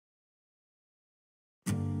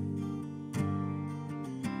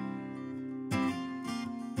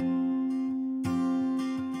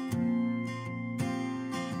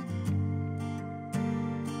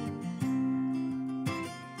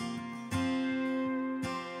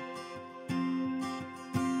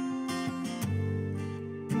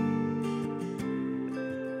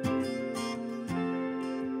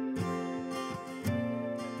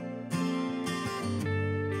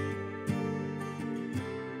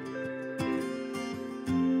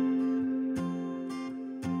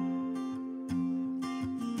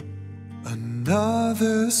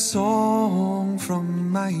Another song from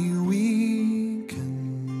my weakened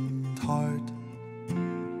heart.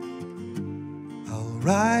 I'll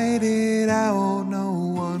write it out, no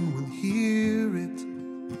one will hear it.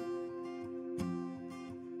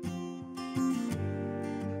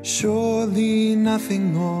 Surely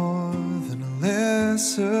nothing more than a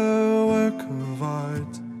lesser work of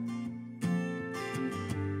art.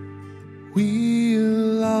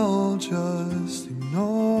 We'll all just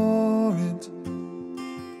ignore it.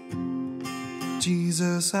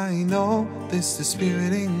 Jesus, I know this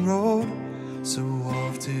dispiriting road. So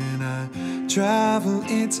often I travel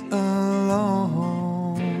it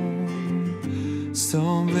alone,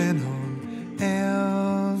 stumbling on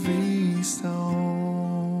every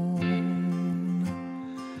stone.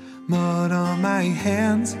 Mud on my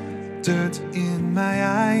hands, dirt in my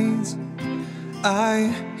eyes.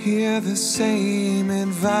 I hear the same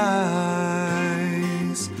advice,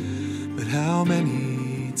 but how many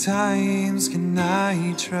times can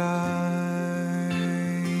I try?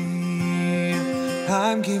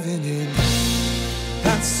 I'm giving in,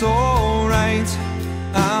 that's alright.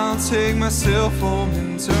 I'll take myself home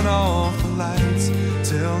and turn off the lights.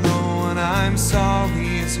 Tell no one I'm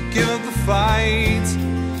sorry, so give up the fight.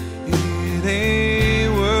 It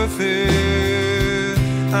ain't worth it.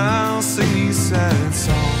 I'll sing these sad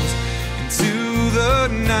songs into the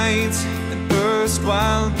night. An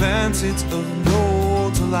erstwhile bandit of no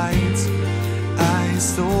delight. I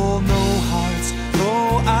stole no hearts,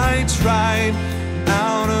 though I tried,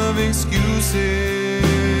 out of excuses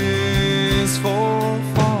for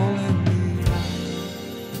falling behind.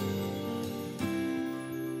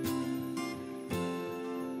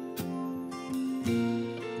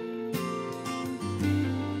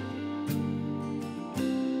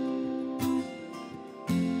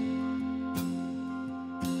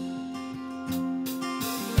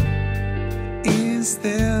 Is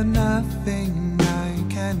there nothing I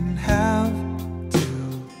can have to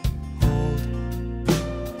hold?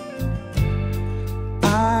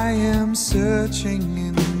 I am searching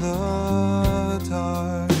in the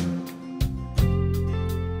dark.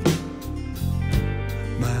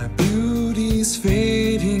 My beauty's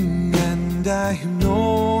fading and I am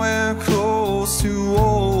nowhere close to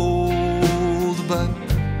old. But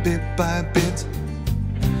bit by bit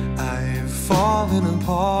I've fallen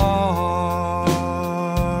apart.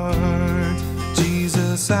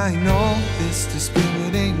 Jesus, I know this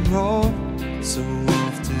dispiriting road. So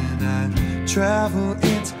often I travel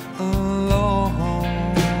it alone,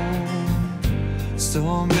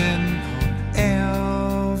 stumbling on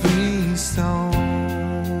every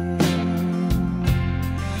stone.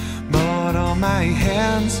 Mud on my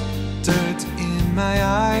hands, dirt in my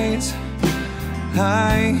eyes.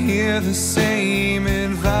 I hear the same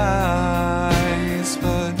advice,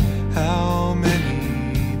 but how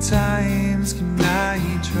many times can I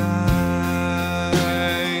try?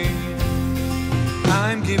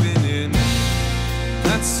 I'm giving in,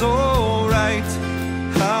 that's alright.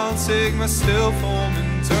 I'll take myself home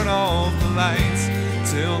and turn off the lights.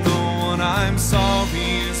 Tell no one I'm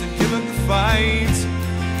sorry, so give up the fight.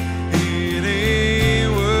 It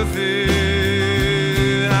ain't worth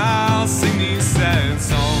it. I'll sing these sad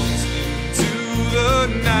songs into the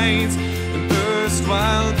night. An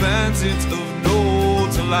erstwhile bandit of no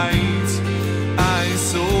delight. I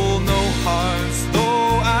sold no hearts,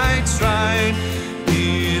 though I tried.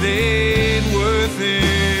 It ain't worth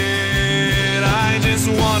it. I just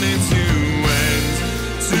wanted to end,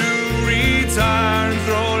 to retire,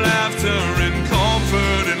 throw laughter and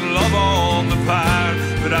comfort and love on the pyre.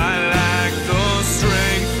 But I lack the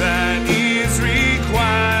strength that is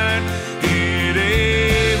required. It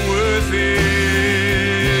ain't worth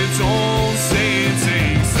it. Don't say it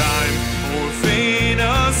takes time or feign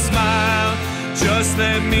a smile. Just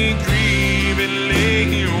let me grieve and lay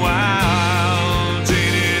here while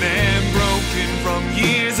jaded and broken from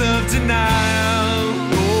years of denial.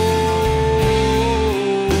 Oh,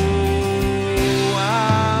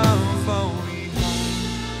 I'll fall behind.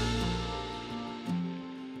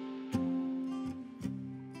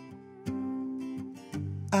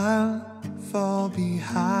 I'll fall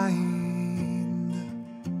behind.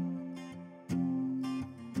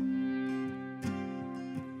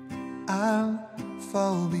 I'll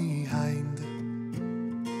fall behind.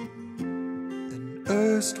 An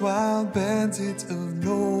erstwhile bandit of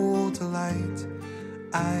no delight.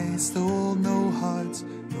 I stole no hearts,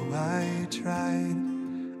 though I tried.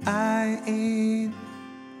 I ain't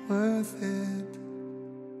worth it.